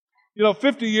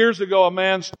50 years ago, a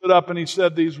man stood up and he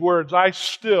said these words,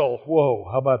 whoa,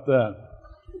 how about that?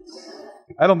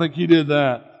 I don't think he did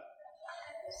that.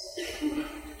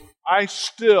 I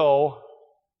still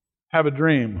have a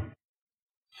dream.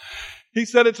 He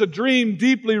said it's a dream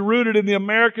deeply rooted in the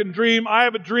American dream. I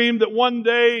have a dream that one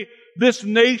day this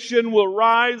nation will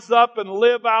rise up and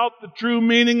live out the true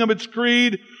meaning of its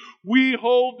creed. We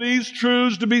hold these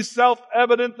truths to be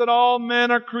self-evident that all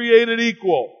men are created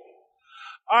equal.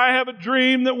 I have a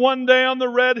dream that one day on the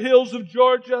red hills of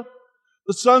Georgia,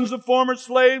 the sons of former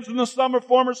slaves and the some of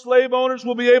former slave owners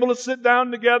will be able to sit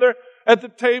down together at the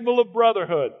table of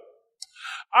brotherhood.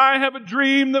 I have a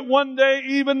dream that one day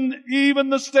even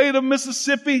the state of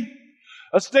Mississippi,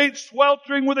 a state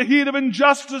sweltering with the heat of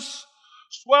injustice,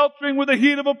 sweltering with the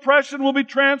heat of oppression, will be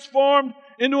transformed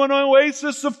into an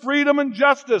oasis of freedom and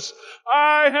justice.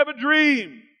 I have a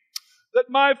dream that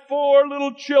my 4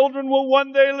 little children will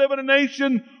one day live in a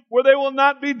nation where they will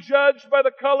not be judged by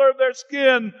the color of their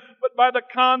skin, but by the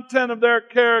content of their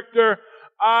character.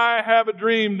 I have a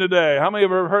dream today. How many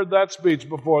of you have heard that speech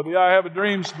before? The I have a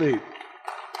dream speech.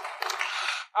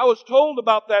 I was told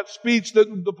about that speech that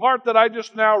the part that I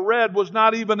just now read was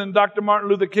not even in Dr. Martin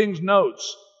Luther King's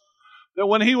notes. That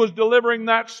when he was delivering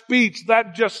that speech,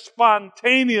 that just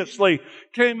spontaneously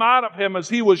came out of him as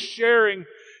he was sharing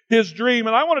his dream.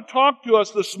 And I want to talk to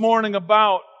us this morning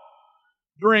about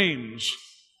dreams.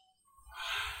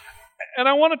 And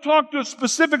I want to talk to us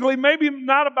specifically, maybe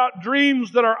not about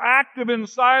dreams that are active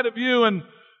inside of you and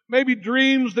maybe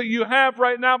dreams that you have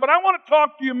right now, but I want to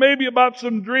talk to you maybe about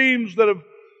some dreams that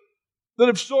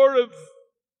have sort of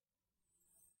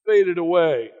faded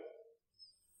away.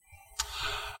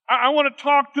 I want to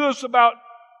talk to us about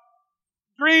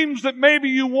dreams that maybe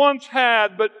you once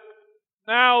had, but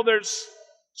now there's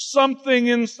something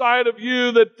inside of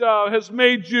you that has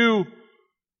made you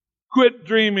quit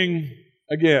dreaming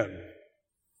again.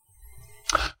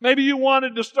 Maybe you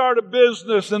wanted to start a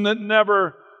business and it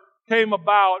never came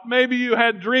about. Maybe you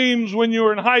had dreams when you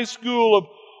were in high school of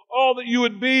all that you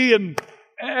would be, and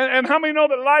how many know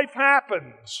that life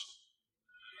happens?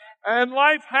 And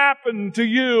life happened to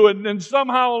you, and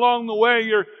somehow along the way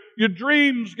your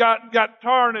dreams got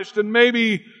tarnished, and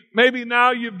maybe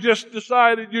now you've just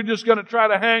decided you're just going to try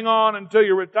to hang on until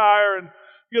you retire and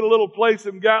get a little place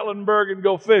in Gatlinburg and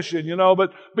go fishing,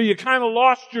 but you kind of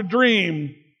lost your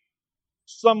dream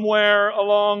somewhere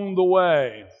along the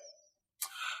way.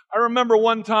 I remember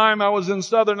one time I was in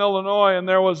Southern Illinois, and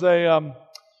there was a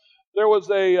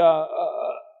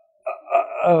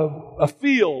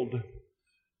field.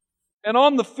 And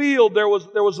on the field there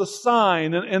was a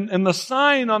sign, and the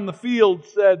sign on the field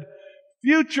said,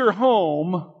 "Future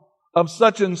home of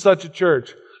such and such a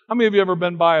church." How many of you ever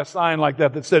been by a sign like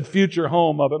that said future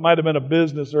home of? It might have been a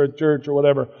business or a church or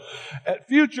whatever.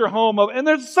 Future home of. And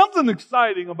there's something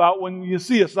exciting about when you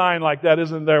see a sign like that,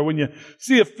 isn't there? When you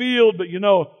see a field, but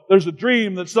there's a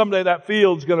dream that someday that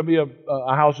field's going to be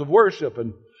a house of worship.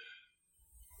 And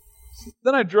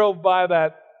then I drove by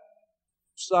that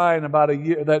sign about a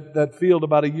year, that field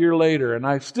about a year later, and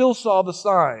I still saw the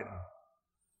sign,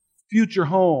 "Future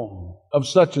home of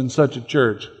such and such a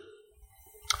church."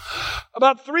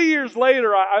 About 3 years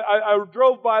later, I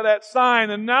drove by that sign,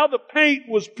 and now the paint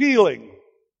was peeling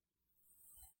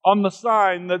on the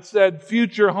sign that said,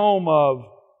 "Future home of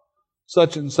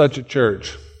such and such a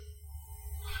church."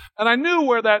 And I knew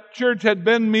where that church had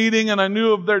been meeting, and I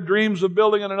knew of their dreams of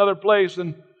building in another place.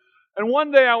 And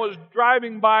one day I was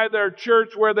driving by their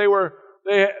church where they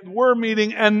were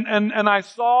meeting, and I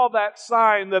saw that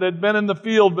sign that had been in the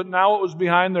field, but now it was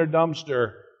behind their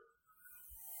dumpster.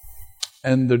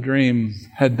 And the dream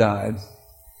had died.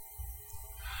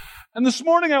 And this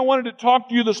morning I wanted to talk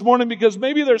to you this morning because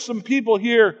maybe there's some people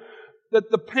here that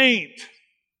the paint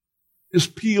is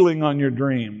peeling on your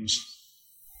dreams.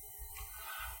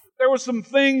 There were some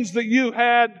things that you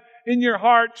had in your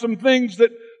heart, some things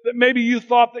that maybe you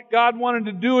thought that God wanted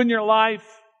to do in your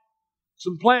life,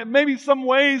 maybe some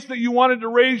ways that you wanted to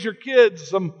raise your kids,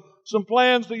 some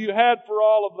plans that you had for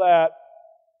all of that.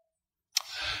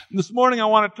 And this morning I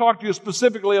want to talk to you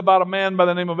specifically about a man by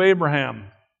the name of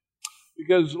Abraham.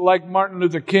 Because like Martin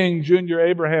Luther King Jr.,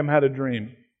 Abraham had a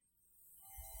dream.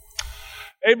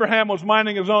 Abraham was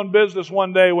minding his own business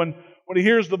one day when he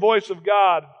hears the voice of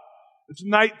God. It's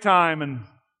nighttime and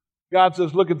God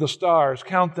says, "Look at the stars,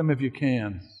 count them if you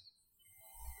can."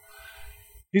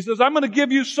 He says, "I'm going to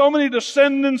give you so many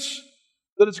descendants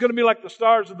that it's going to be like the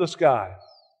stars of the sky."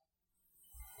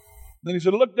 Then he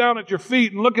said, "Look down at your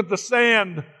feet and look at the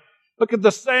sand. Look at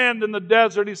the sand in the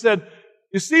desert." He said,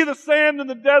 "You see the sand in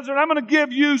the desert? I'm going to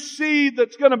give you seed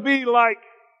that's going to be like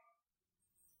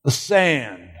the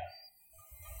sand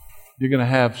You're going to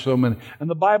have so many. And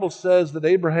the Bible says that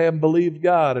Abraham believed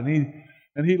God, and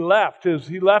he left his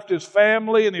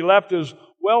family, and he left his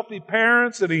wealthy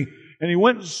parents, and he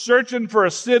went searching for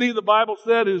a city. The Bible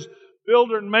said his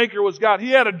builder and maker was God. He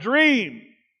had a dream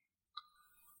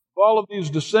of all of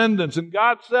these descendants, and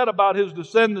God said about his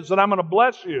descendants that I'm going to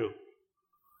bless you.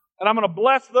 And I'm going to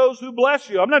bless those who bless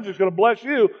you. I'm not just going to bless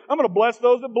you. I'm going to bless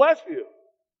those that bless you.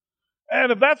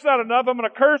 And if that's not enough, I'm going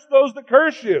to curse those that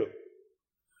curse you.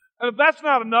 And if that's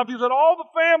not enough, he said, all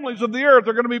the families of the earth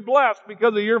are going to be blessed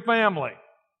because of your family.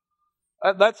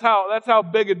 That's how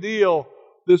big a deal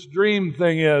this dream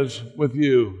thing is with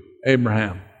you,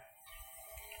 Abraham.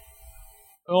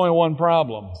 Only one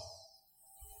problem.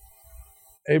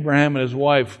 Abraham and his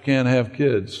wife can't have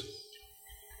kids.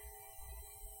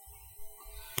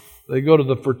 They go to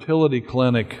the fertility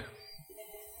clinic.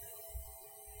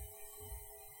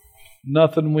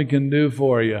 Nothing we can do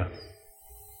for you.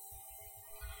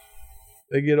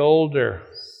 They get older.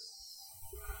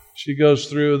 She goes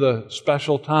through the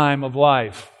special time of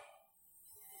life.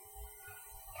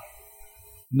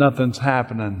 Nothing's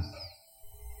happening.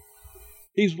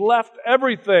 He's left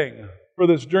everything for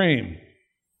this dream.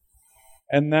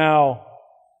 And now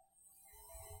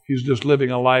he's just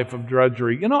living a life of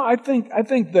drudgery. You know, I think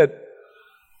the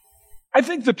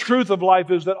truth of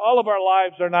life is that all of our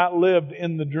lives are not lived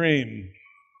in the dream.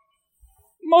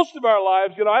 Most of our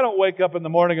lives, I don't wake up in the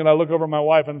morning and I look over at my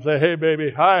wife and say, hey,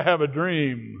 baby, I have a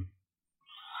dream.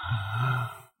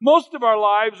 Most of our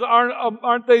lives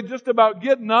aren't they just about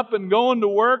getting up and going to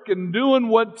work and doing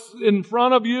what's in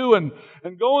front of you and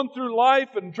going through life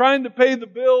and trying to pay the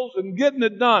bills and getting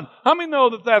it done? How many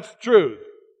know that that's the truth?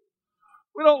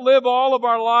 We don't live all of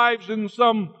our lives in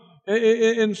some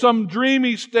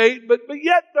dreamy state, but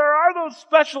yet there are those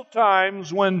special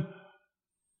times when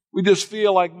we just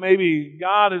feel like maybe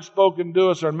God has spoken to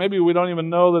us, or maybe we don't even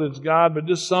know that it's God, but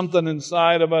just something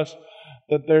inside of us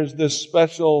that there's this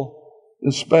special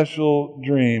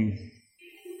dream.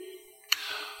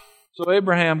 So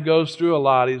Abraham goes through a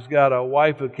lot. He's got a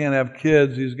wife who can't have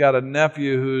kids. He's got a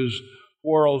nephew who's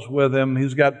quarrels with him.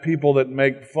 He's got people that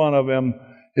make fun of him,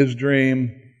 his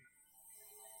dream.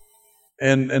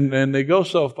 And they go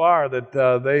so far that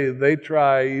they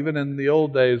try, even in the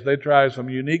old days, they try some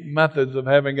unique methods of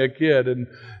having a kid,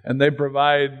 and they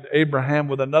provide Abraham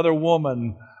with another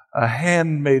woman, a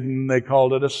handmaiden, they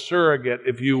called it, a surrogate,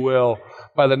 if you will,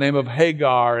 by the name of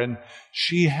Hagar, and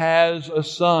she has a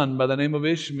son by the name of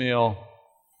Ishmael.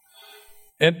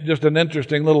 And just an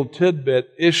interesting little tidbit,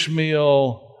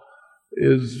 Ishmael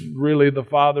is really the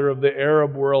father of the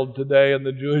Arab world today, and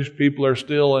the Jewish people are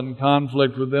still in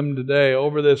conflict with them today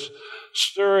over this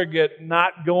surrogate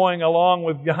not going along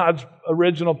with God's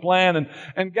original plan.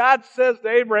 And God says to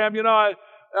Abraham,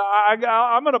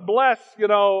 I'm going to bless,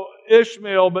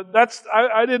 Ishmael, but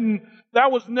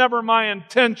that was never my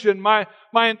intention. My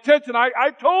intention,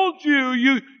 I told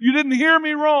you didn't hear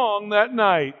me wrong that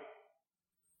night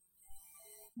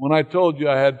when I told you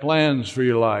I had plans for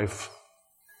your life.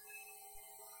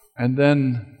 And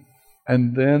then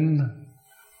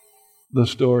the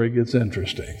story gets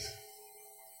interesting.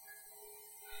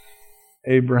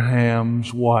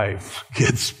 Abraham's wife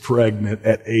gets pregnant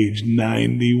at age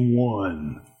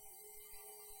 91.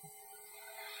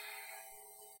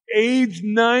 Age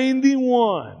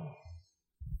 91.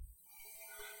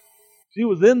 She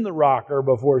was in the rocker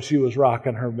before she was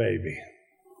rocking her baby.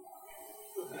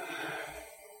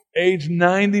 Age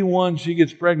 91, she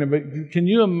gets pregnant. But can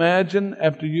you imagine,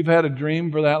 after you've had a dream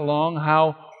for that long,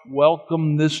 how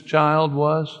welcome this child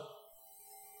was?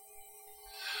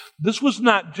 This was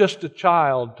not just a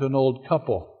child to an old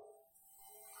couple.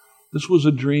 This was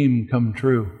a dream come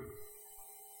true.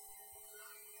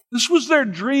 This was their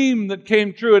dream that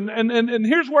came true. And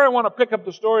here's where I want to pick up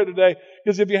the story today,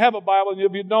 because if you have a Bible, and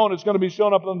if you don't, it's going to be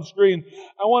shown up on the screen.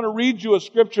 I want to read you a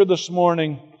scripture this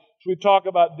morning as we talk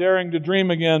about daring to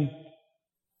dream again.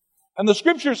 And the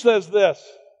scripture says this,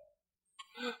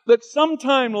 that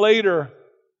sometime later,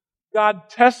 God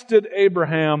tested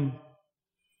Abraham,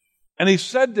 and he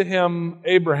said to him,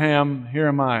 Abraham, here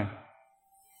am I.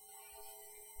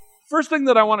 First thing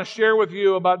that I want to share with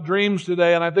you about dreams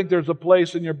today, and I think there's a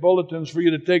place in your bulletins for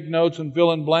you to take notes and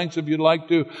fill in blanks if you'd like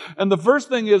to. And the first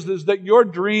thing is that your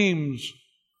dreams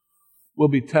will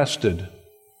be tested.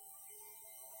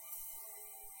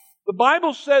 The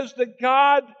Bible says that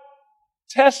God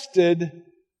tested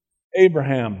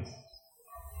Abraham.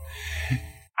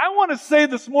 I want to say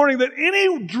this morning that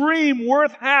any dream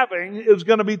worth having is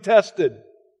going to be tested.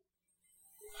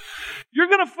 You're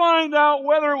going to find out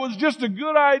whether it was just a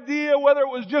good idea, whether it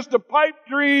was just a pipe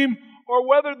dream, or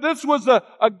whether this was a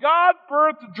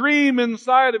God-birthed dream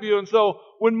inside of you. And so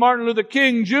when Martin Luther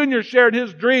King Jr. shared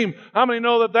his dream, how many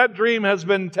know that that dream has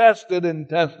been tested and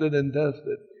tested and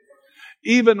tested?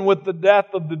 Even with the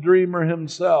death of the dreamer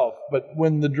himself. But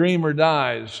when the dreamer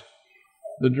dies,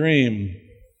 the dream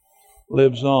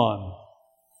lives on.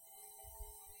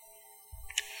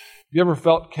 Have you ever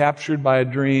felt captured by a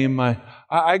dream?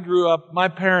 I grew up, my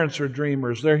parents are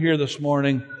dreamers. They're here this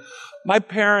morning. My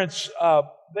parents,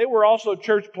 they were also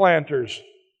church planters.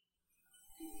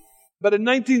 But in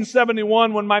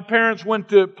 1971, when my parents went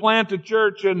to plant a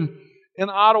church in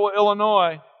Ottawa,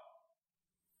 Illinois,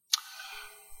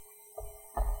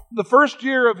 the first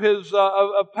year of his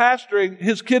of pastoring,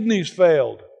 his kidneys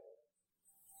failed.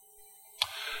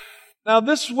 Now,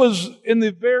 this was in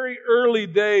the very early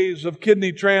days of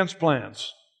kidney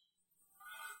transplants.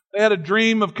 They had a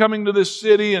dream of coming to this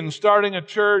city and starting a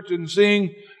church and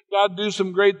seeing God do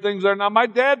some great things there. Now, my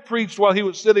dad preached while he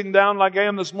was sitting down like I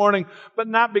am this morning, but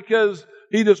not because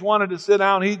he just wanted to sit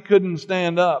down. He couldn't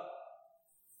stand up.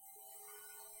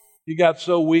 He got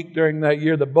so weak during that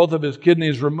year that both of his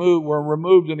kidneys were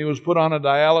removed and he was put on a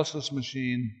dialysis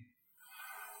machine.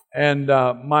 And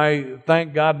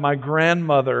thank God, my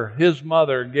grandmother, his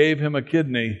mother, gave him a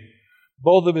kidney.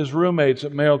 Both of his roommates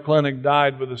at Mayo Clinic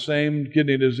died with the same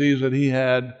kidney disease that he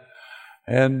had.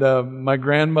 And my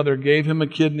grandmother gave him a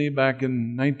kidney back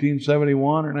in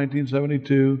 1971 or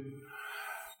 1972.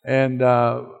 And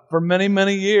for many,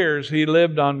 many years, he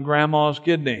lived on Grandma's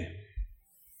kidney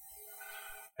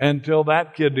until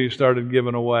that kidney started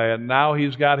giving away. And now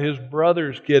he's got his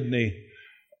brother's kidney.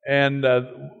 And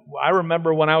I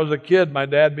remember when I was a kid, my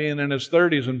dad being in his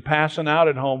 30s and passing out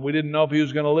at home. We didn't know if he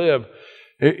was going to live.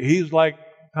 He's like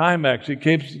Timex. He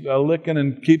keeps licking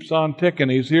and keeps on ticking.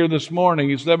 He's here this morning.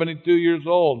 He's 72 years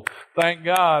old. Thank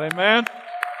God. Amen?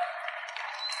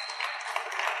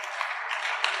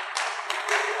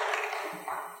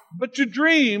 But your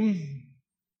dream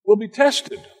will be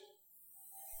tested.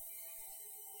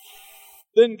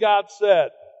 Then God said,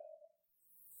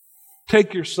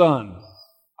 take your son.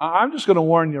 I'm just going to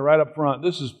warn you right up front.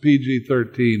 This is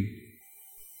PG-13.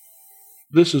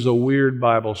 This is a weird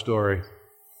Bible story.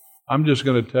 I'm just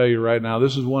going to tell you right now,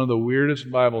 this is one of the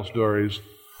weirdest Bible stories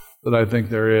that I think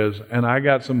there is. And I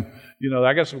got some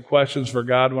questions for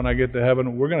God when I get to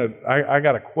heaven. I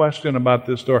got a question about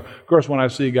this story. Of course, when I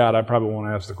see God, I probably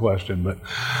won't ask the question, but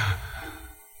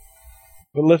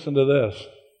listen to this.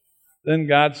 Then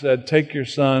God said, take your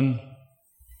son,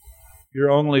 your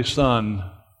only son,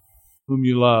 whom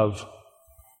you love,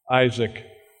 Isaac,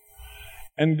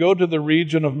 and go to the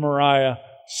region of Moriah.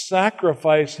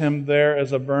 Sacrifice him there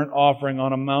as a burnt offering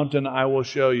on a mountain I will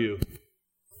show you.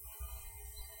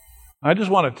 I just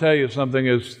want to tell you something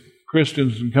as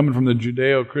Christians and coming from the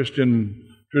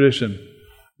Judeo-Christian tradition.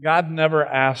 God never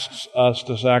asks us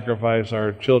to sacrifice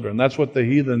our children. That's what the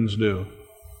heathens do.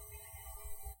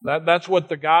 That's what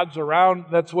the gods around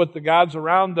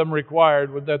them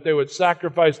required, that they would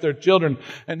sacrifice their children.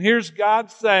 And here's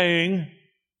God saying,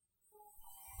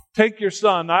 take your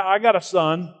son. I got a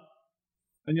son.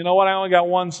 And you know what? I only got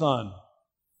one son.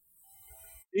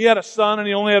 He had a son and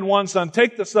he only had one son.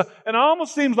 Take the son. And it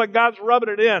almost seems like God's rubbing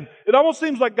it in. It almost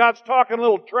seems like God's talking a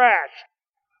little trash.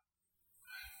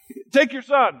 Take your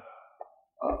son.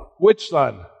 Which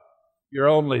son? Your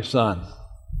only son.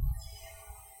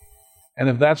 And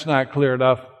if that's not clear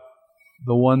enough,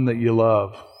 the one that you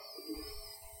love.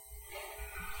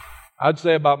 I'd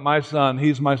say about my son,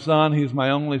 he's my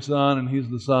only son, and he's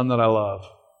the son that I love.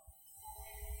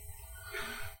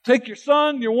 Take your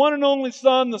son, your one and only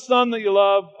son, the son that you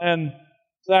love, and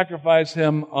sacrifice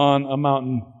him on a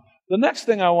mountain. The next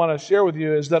thing I want to share with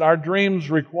you is that our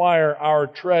dreams require our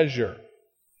treasure.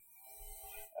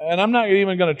 And I'm not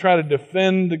even going to try to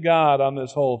defend God on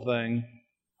this whole thing.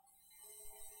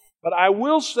 But I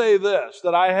will say this,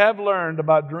 that I have learned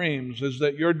about dreams, is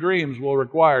that your dreams will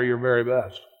require your very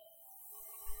best.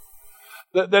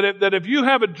 That if you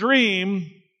have a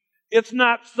dream, it's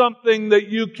not something that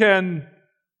you can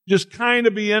just kind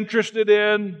of be interested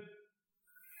in.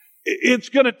 It's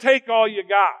going to take all you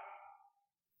got.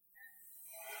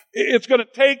 It's going to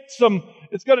take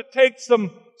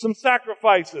some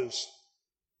sacrifices.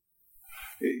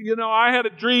 You know, I had a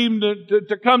dream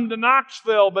to come to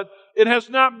Knoxville, but it has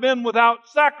not been without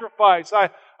sacrifice.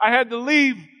 I had to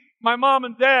leave my mom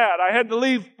and dad. I had to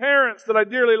leave parents that I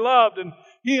dearly loved, and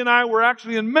he and I were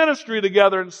actually in ministry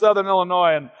together in Southern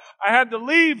Illinois, and I had to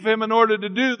leave him in order to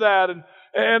do that.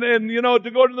 And you know,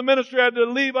 to go to the ministry, I had to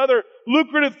leave other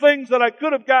lucrative things that I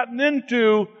could have gotten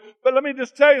into. But let me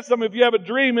just tell you something. If you have a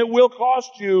dream, it will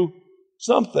cost you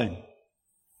something.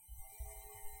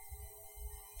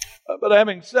 But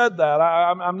having said that,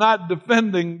 I'm not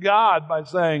defending God by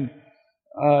saying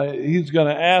He's going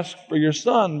to ask for your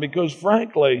son, because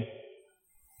frankly,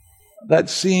 that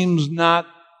seems not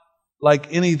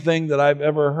like anything that I've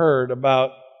ever heard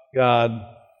about God.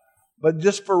 But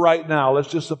just for right now, let's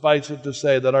just suffice it to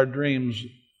say that our dreams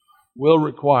will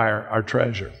require our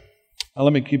treasure. Now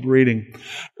let me keep reading.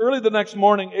 Early the next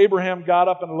morning, Abraham got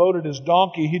up and loaded his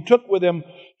donkey. He took with him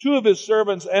 2 of his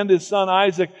servants and his son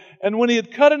Isaac. And when he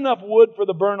had cut enough wood for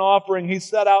the burnt offering, he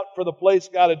set out for the place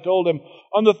God had told him.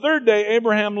 On the 3rd day,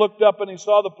 Abraham looked up and he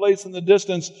saw the place in the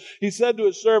distance. He said to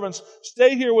his servants,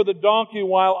 "Stay here with the donkey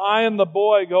while I and the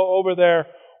boy go over there.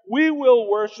 We will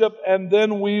worship and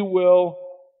then we will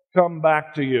come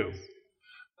back to you."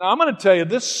 Now I'm going to tell you,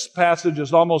 this passage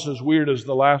is almost as weird as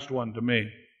the last one to me.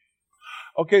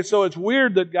 Okay, so it's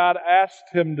weird that God asked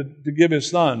him to give his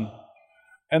son.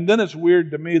 And then it's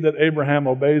weird to me that Abraham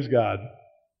obeys God.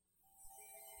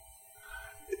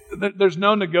 There's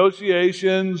no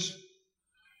negotiations.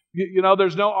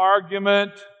 There's no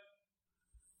argument.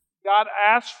 God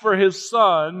asked for his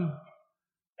son,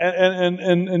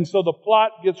 and so the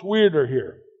plot gets weirder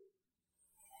here.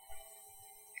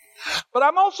 But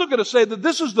I'm also going to say that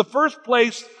this is the first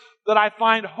place that I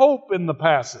find hope in the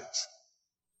passage.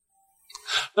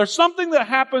 There's something that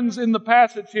happens in the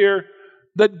passage here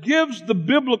that gives the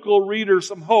biblical reader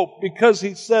some hope, because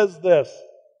he says this,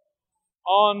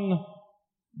 on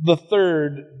the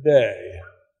 3rd day.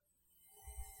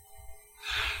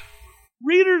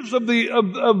 Readers of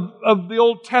the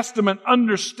Old Testament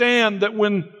understand that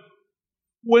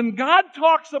when God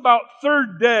talks about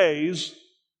 3rd days,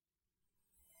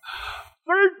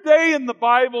 3rd day in the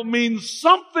Bible means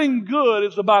something good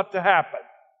is about to happen.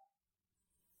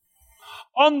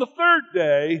 On the 3rd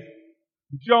day,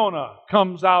 Jonah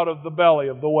comes out of the belly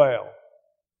of the whale.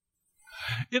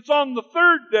 It's on the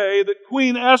 3rd day that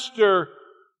Queen Esther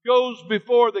goes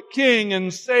before the king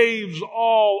and saves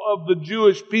all of the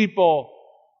Jewish people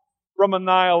from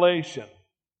annihilation.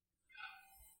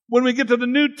 When we get to the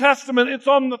New Testament, it's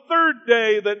on the 3rd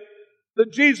day that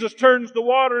Jesus turns the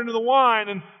water into the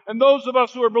wine. And those of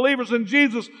us who are believers in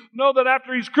Jesus know that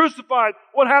after He's crucified,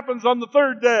 what happens on the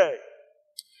 3rd day?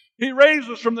 He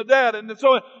raises from the dead. And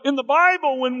so in the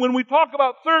Bible, when we talk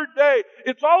about 3rd day,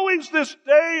 it's always this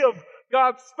day of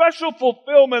God's special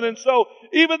fulfillment. And so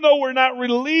even though we're not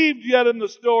relieved yet in the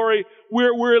story,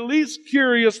 we're at least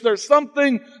curious. There's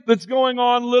something that's going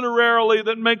on literarily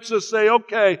that makes us say,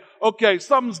 okay,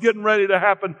 something's getting ready to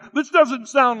happen. This doesn't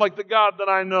sound like the God that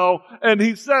I know. And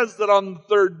He says that on the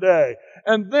 3rd day.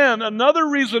 And then another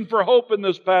reason for hope in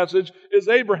this passage is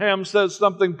Abraham says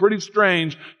something pretty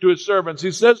strange to his servants. He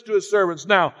says to his servants,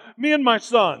 "Now, me and my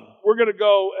son, we're going to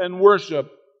go and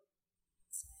worship.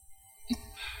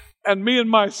 And me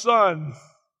and my son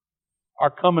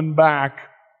are coming back."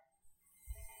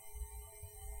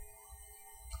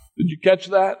 Did you catch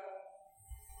that?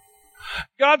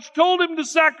 God's told him to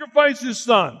sacrifice his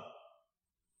son.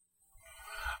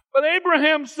 But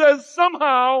Abraham says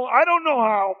somehow, I don't know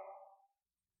how,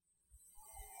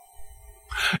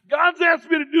 God's asked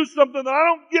me to do something that I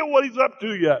don't get what He's up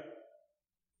to yet.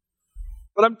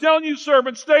 But I'm telling you,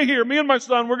 servants, stay here. Me and my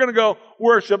son, we're going to go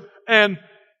worship. And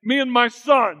me and my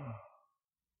son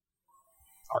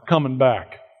are coming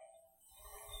back.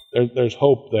 There's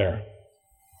hope there.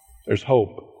 There's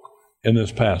hope in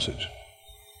this passage.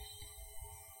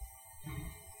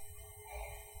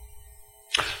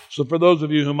 So for those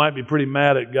of you who might be pretty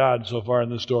mad at God so far in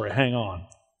this story, hang on.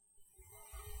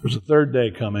 There's a 3rd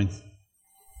day coming.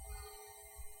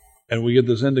 And we get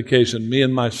this indication, me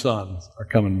and my son are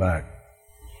coming back.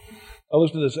 Now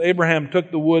listen to this. Abraham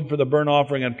took the wood for the burnt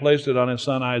offering and placed it on his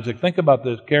son Isaac. Think about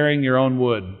this, carrying your own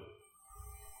wood.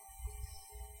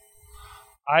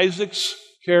 Isaac's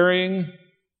carrying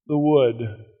the wood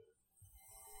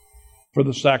for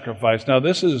the sacrifice. Now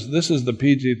this is the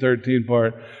PG-13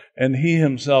 part. And he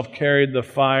himself carried the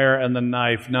fire and the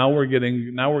knife. Now we're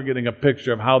getting a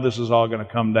picture of how this is all going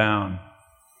to come down.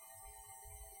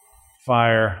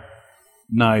 Fire,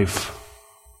 knife,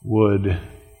 wood.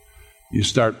 You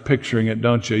start picturing it,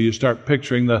 don't you? You start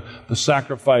picturing the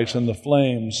sacrifice and the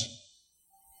flames.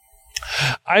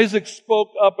 Isaac spoke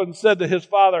up and said to his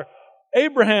father,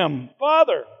 "Abraham,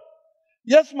 father."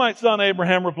 "Yes, my son,"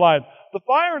 Abraham replied. "The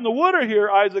fire and the wood are here,"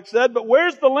 Isaac said, "but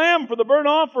where's the lamb for the burnt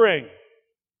offering?"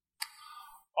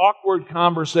 Awkward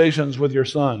conversations with your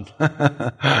son.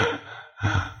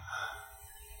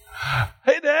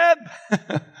 "Hey, Dad,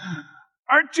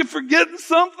 aren't you forgetting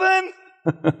something?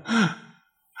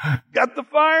 Got the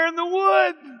fire and the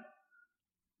wood.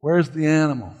 Where's the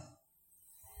animal?"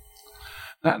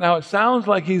 Now it sounds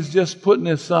like he's just putting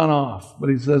his son off, but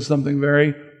he says something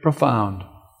very profound.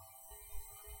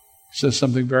 He says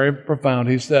something very profound.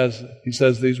 He says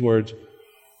these words,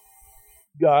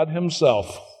 God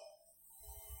himself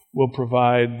will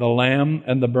provide the lamb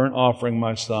and the burnt offering,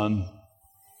 my son.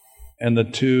 And the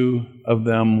two of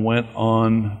them went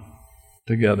on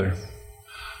together.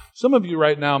 Some of you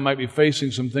right now might be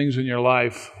facing some things in your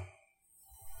life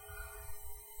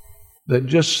that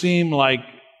just seem like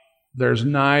there's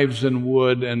knives and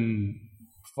wood and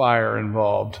fire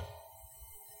involved.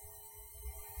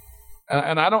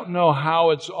 And I don't know how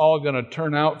it's all going to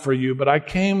turn out for you, but I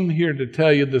came here to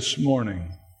tell you this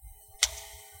morning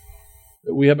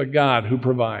that we have a God who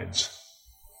provides.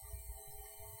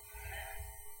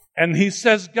 And he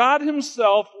says God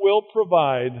himself will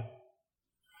provide.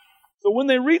 So when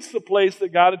they reached the place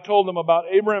that God had told them about,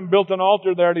 Abraham built an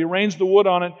altar there and he arranged the wood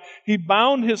on it. He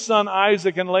bound his son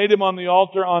Isaac and laid him on the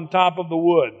altar on top of the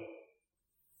wood.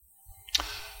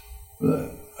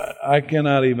 I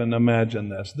cannot even imagine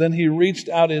this. Then he reached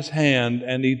out his hand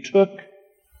and he took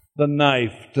the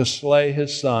knife to slay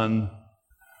his son.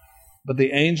 But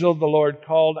the angel of the Lord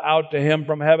called out to him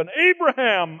from heaven,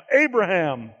 Abraham,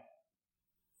 Abraham.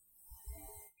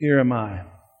 Here am I.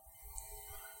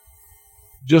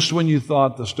 Just when you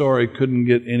thought the story couldn't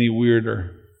get any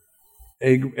weirder,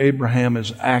 Abraham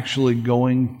is actually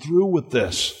going through with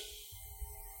this.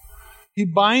 He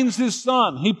binds his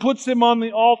son. He puts him on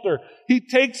the altar. He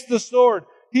takes the sword.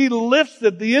 He lifts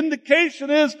it. The indication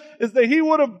is that he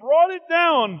would have brought it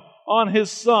down on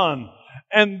his son.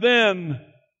 And then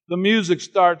the music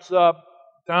starts up.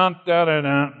 Dun, dun, dun,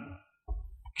 dun.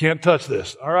 Can't touch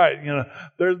this. All right,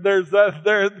 there's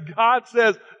that. God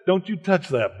says, "Don't you touch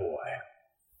that boy.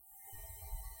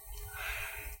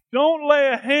 Don't lay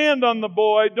a hand on the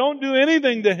boy. Don't do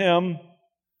anything to him.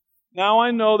 Now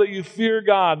I know that you fear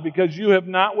God because you have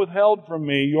not withheld from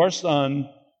me your son,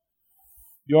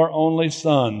 your only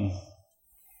son."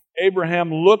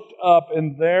 Abraham looked up,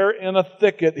 and there in a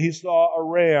thicket he saw a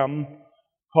ram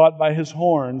caught by his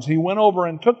horns. He went over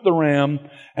and took the ram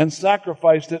and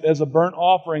sacrificed it as a burnt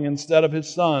offering instead of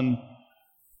his son.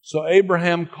 So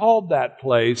Abraham called that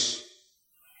place,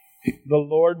 "The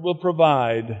Lord will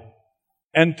provide."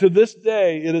 And to this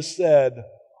day it is said,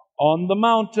 "On the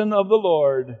mountain of the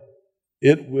Lord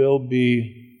it will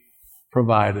be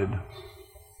provided."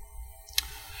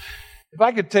 If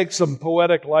I could take some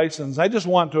poetic license, I just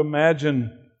want to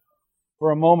imagine for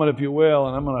a moment, if you will,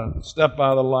 and I'm going to step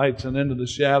out of the lights and into the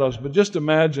shadows, but just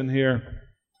imagine here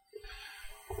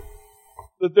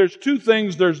that there's two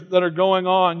things that are going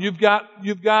on. You've got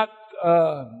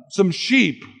some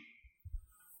sheep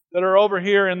that are over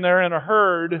here, and they're in a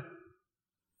herd,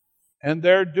 and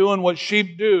they're doing what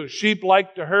sheep do. Sheep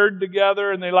like to herd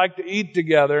together, and they like to eat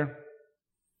together.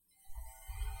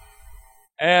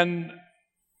 And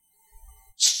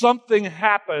something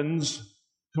happens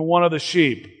to one of the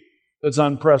sheep that's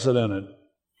unprecedented.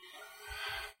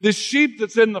 This sheep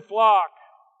that's in the flock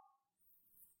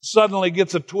suddenly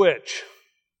gets a twitch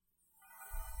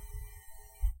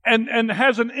and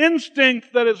has an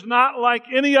instinct that is not like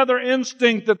any other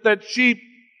instinct that sheep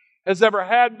has ever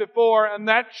had before. And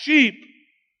that sheep,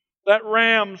 that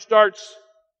ram, starts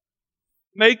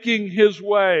making his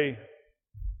way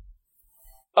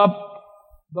up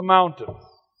the mountain.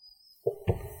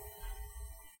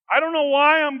 I don't know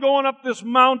why I'm going up this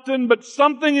mountain, but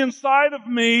something inside of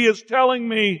me is telling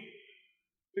me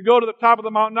to go to the top of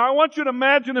the mountain. Now I want you to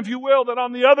imagine, if you will, that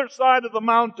on the other side of the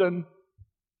mountain,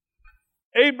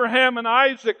 Abraham and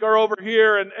Isaac are over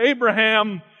here, and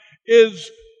Abraham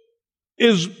is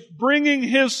bringing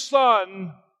his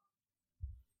son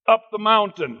up the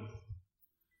mountain.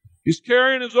 He's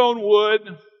carrying his own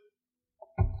wood.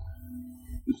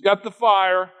 He's got the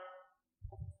fire.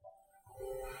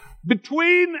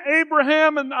 Between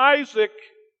Abraham and Isaac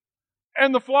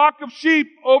and the flock of sheep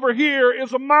over here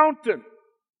is a mountain,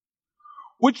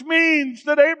 which means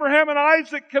that Abraham and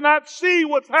Isaac cannot see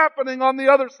what's happening on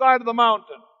the other side of the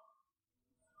mountain.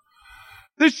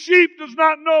 This sheep does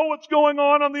not know what's going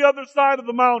on the other side of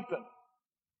the mountain.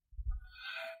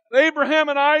 Abraham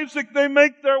and Isaac, they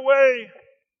make their way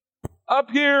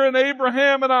up here, and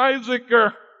Abraham and Isaac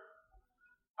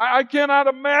I cannot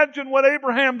imagine what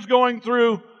Abraham's going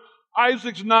through.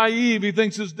 Isaac's naive. He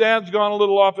thinks his dad's gone a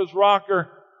little off his rocker.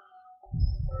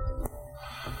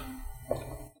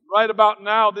 Right about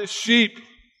now, this sheep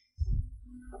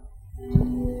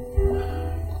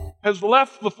has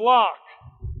left the flock.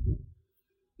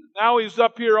 Now he's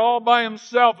up here all by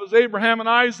himself as Abraham and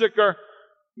Isaac are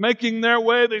making their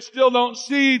way. They still don't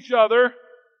see each other.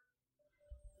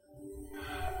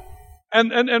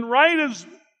 And right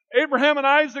Abraham and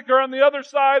Isaac are on the other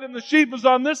side, and the sheep is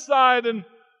on this side, and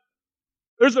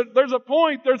there's a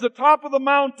point, there's a top of the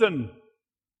mountain.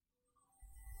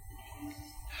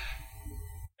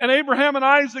 And Abraham and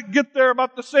Isaac get there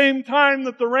about the same time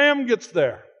that the ram gets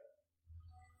there.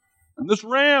 And this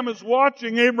ram is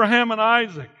watching Abraham and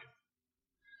Isaac.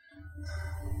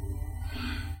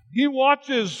 He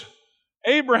watches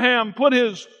Abraham put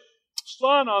his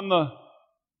son on the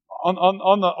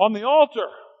altar.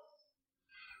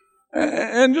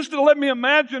 And just to let me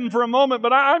imagine for a moment,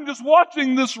 but I'm just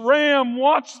watching this ram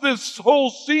watch this whole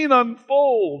scene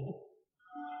unfold.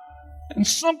 And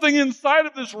something inside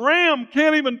of this ram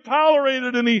can't even tolerate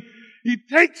it, and he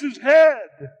takes his head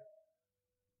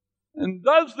and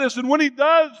does this. And when he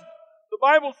does, the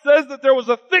Bible says that there was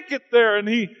a thicket there, and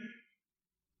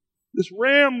this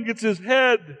ram gets his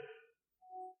head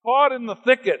caught in the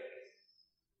thicket.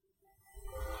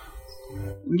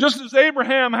 And just as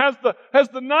Abraham has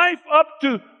the knife up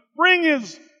to bring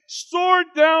his sword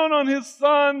down on his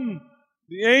son,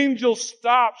 the angel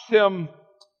stops him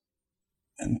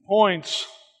and points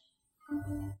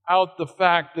out the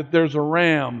fact that there's a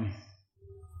ram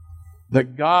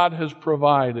that God has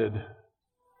provided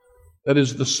that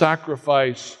is the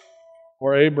sacrifice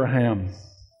for Abraham.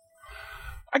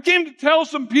 I came to tell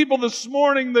some people this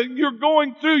morning that you're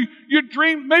going through your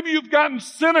dream. Maybe you've gotten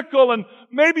cynical, and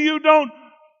maybe you don't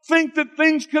think that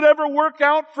things could ever work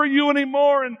out for you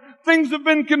anymore, and things have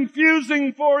been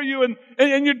confusing for you,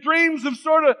 and your dreams have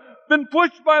sort of been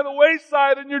pushed by the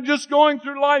wayside, and you're just going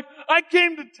through life. I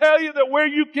came to tell you that where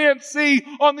you can't see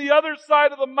on the other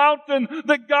side of the mountain,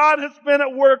 that God has been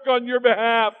at work on your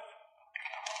behalf.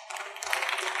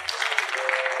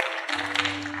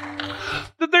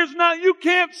 That you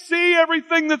can't see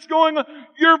everything that's going on.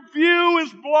 Your view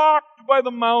is blocked by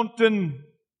the mountain.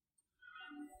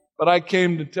 But I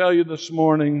came to tell you this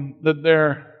morning that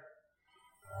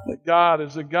God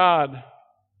is a God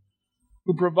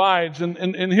who provides.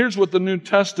 And here's what the New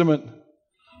Testament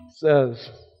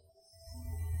says.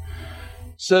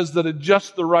 It says that at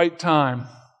just the right time,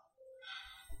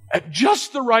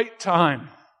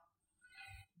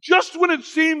 just when it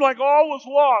seemed like all was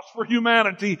lost for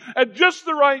humanity, at just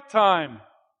the right time,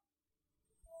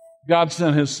 God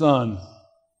sent His Son.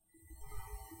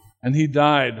 And He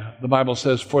died, the Bible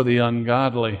says, for the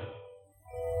ungodly.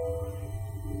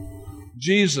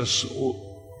 Jesus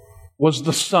was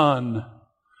the Son,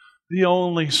 the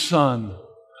only Son.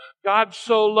 God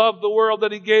so loved the world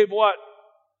that He gave what?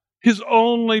 His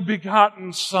only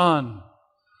begotten Son.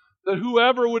 That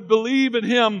whoever would believe in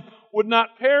Him would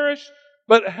not perish,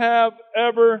 but have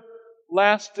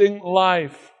everlasting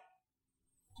life.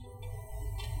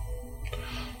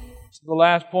 So the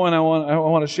last point I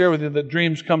want to share with you, that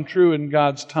dreams come true in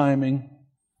God's timing.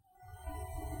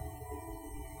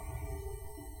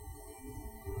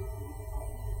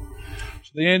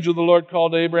 So the angel of the Lord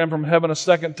called Abraham from heaven a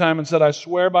second time and said, I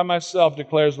swear by myself,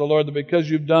 declares the Lord, that because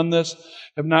you've done this,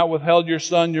 have not withheld your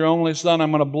son, your only son,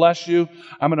 I'm going to bless you.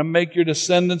 I'm going to make your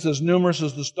descendants as numerous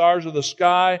as the stars of the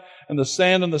sky and the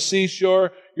sand on the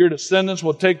seashore. Your descendants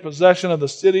will take possession of the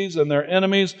cities and their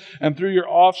enemies, and through your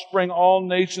offspring all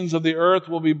nations of the earth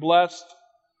will be blessed.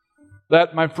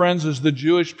 That, my friends, is the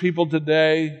Jewish people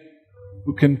today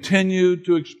who continue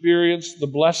to experience the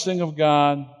blessing of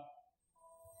God.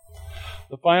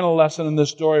 The final lesson in this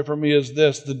story for me is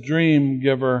this: the dream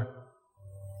giver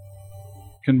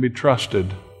can be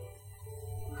trusted.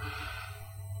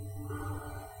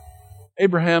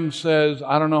 Abraham says,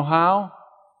 I don't know how.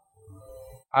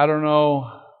 I don't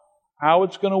know how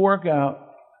it's going to work out.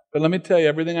 But let me tell you,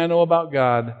 everything I know about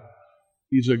God,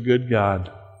 He's a good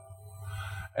God.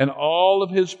 And all of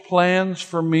His plans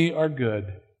for me are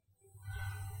good.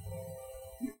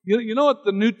 You know what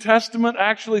the New Testament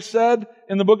actually said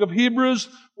in the book of Hebrews,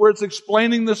 where it's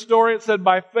explaining this story? It said,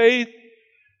 by faith,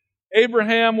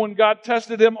 Abraham, when God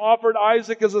tested him, offered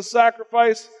Isaac as a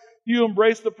sacrifice. He who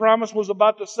embraced the promise was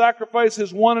about to sacrifice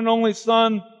his one and only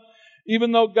son.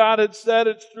 Even though God had said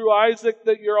it's through Isaac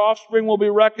that your offspring will be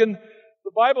reckoned,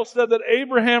 the Bible said that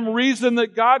Abraham reasoned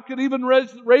that God could even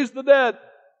raise the dead.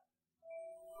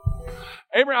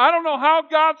 Abraham, I don't know how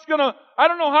God's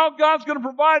gonna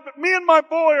provide, but me and my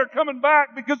boy are coming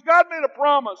back because God made a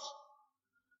promise.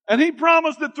 And He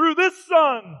promised that through this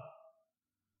son,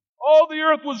 all the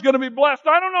earth was going to be blessed.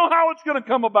 I don't know how it's going to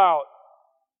come about.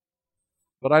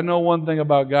 But I know one thing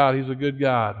about God: He's a good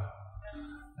God.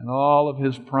 And all of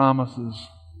His promises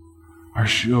are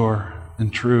sure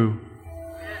and true.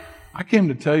 I came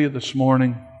to tell you this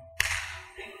morning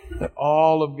that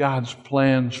all of God's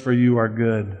plans for you are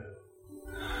good.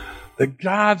 That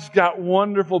God's got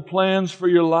wonderful plans for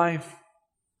your life.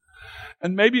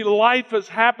 and maybe life has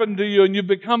happened to you and you've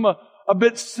become a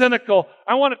bit cynical.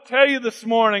 I want to tell you this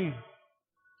morning,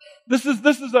 this is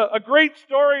a great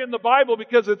story in the Bible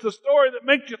because it's a story that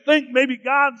makes you think maybe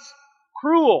God's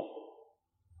cruel.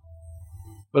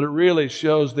 But it really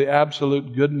shows the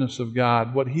absolute goodness of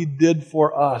God, what He did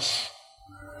for us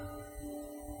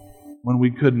when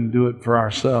we couldn't do it for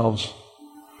ourselves.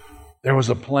 There was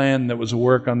a plan that was at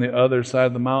work on the other side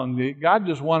of the mountain. God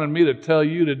just wanted me to tell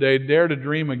you today, dare to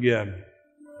dream again.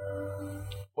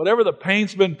 Whatever the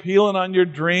paint's been peeling on your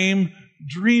dream,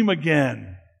 dream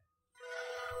again.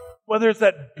 Whether it's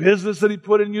that business that He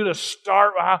put in you to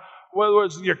start, whether it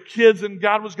was your kids and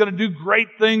God was going to do great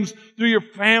things through your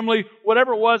family,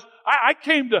 whatever it was, I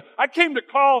came to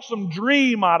call some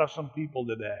dream out of some people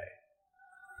today.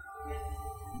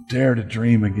 Dare to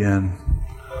dream again.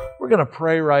 We're going to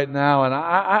pray right now,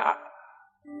 and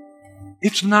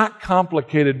it's not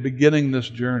complicated beginning this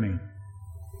journey.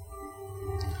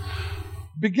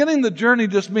 Beginning the journey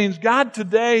just means, God,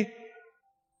 today,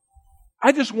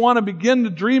 I just want to begin to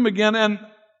dream again, and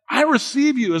I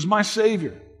receive You as my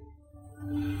Savior.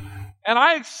 And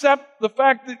I accept the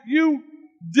fact that You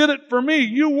did it for me.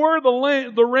 You were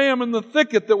the ram in the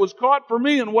thicket that was caught for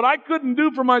me, and what I couldn't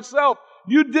do for myself,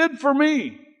 You did for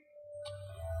me.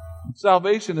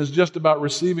 Salvation is just about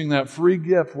receiving that free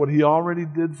gift, what He already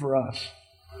did for us.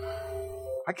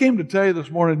 I came to tell you this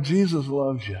morning, Jesus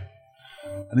loves you.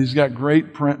 And He's got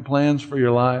great plans for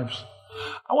your lives.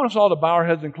 I want us all to bow our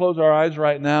heads and close our eyes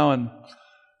right now. And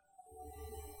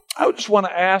I would just want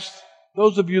to ask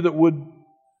those of you that would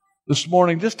this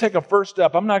morning, just take a first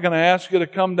step. I'm not going to ask you to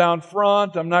come down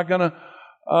front. I'm not going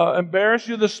to embarrass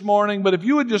you this morning. But if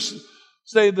you would just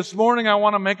say, this morning I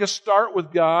want to make a start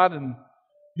with God, and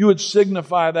you would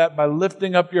signify that by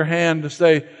lifting up your hand to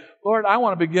say, Lord, I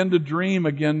want to begin to dream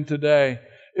again today.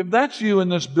 If that's you in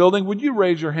this building, would you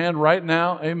raise your hand right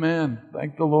now? Amen.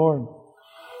 Thank the Lord.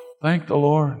 Thank the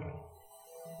Lord.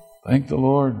 Thank the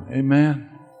Lord. Amen.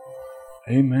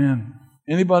 Amen.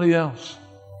 Anybody else?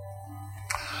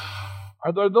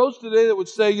 Are there those today that would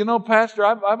say, Pastor,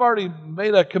 I've already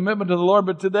made a commitment to the Lord,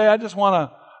 but today I just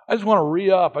want to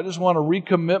re-up. I just want to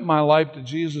recommit my life to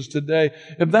Jesus today.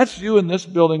 If that's you in this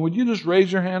building, would you just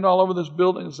raise your hand all over this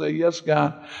building and say, yes,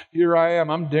 God, here I am.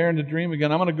 I'm daring to dream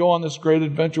again. I'm going to go on this great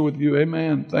adventure with You.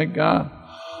 Amen. Thank God.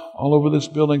 All over this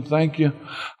building. Thank You.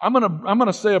 I'm going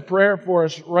to say a prayer for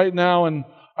us right now, and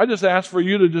I just ask for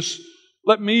you to just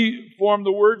let me form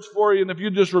the words for you, and if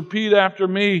you just repeat after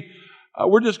me,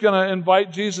 we're just going to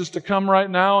invite Jesus to come right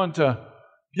now and to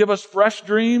give us fresh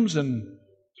dreams and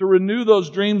to renew those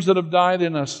dreams that have died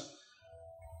in us.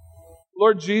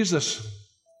 Lord Jesus,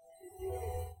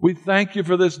 we thank You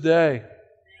for this day.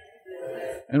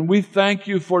 And we thank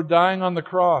You for dying on the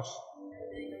cross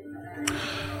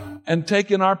and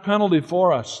taking our penalty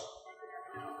for us.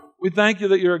 We thank You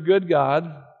that You're a good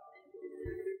God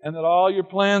and that all Your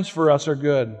plans for us are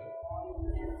good.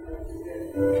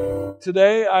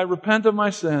 Today, I repent of my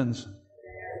sins,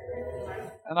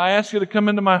 and I ask You to come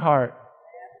into my heart.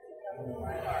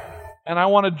 And I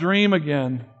want to dream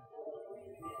again.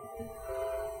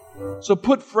 So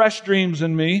put fresh dreams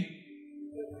in me.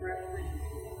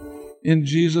 In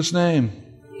Jesus' name.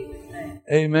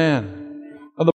 Amen.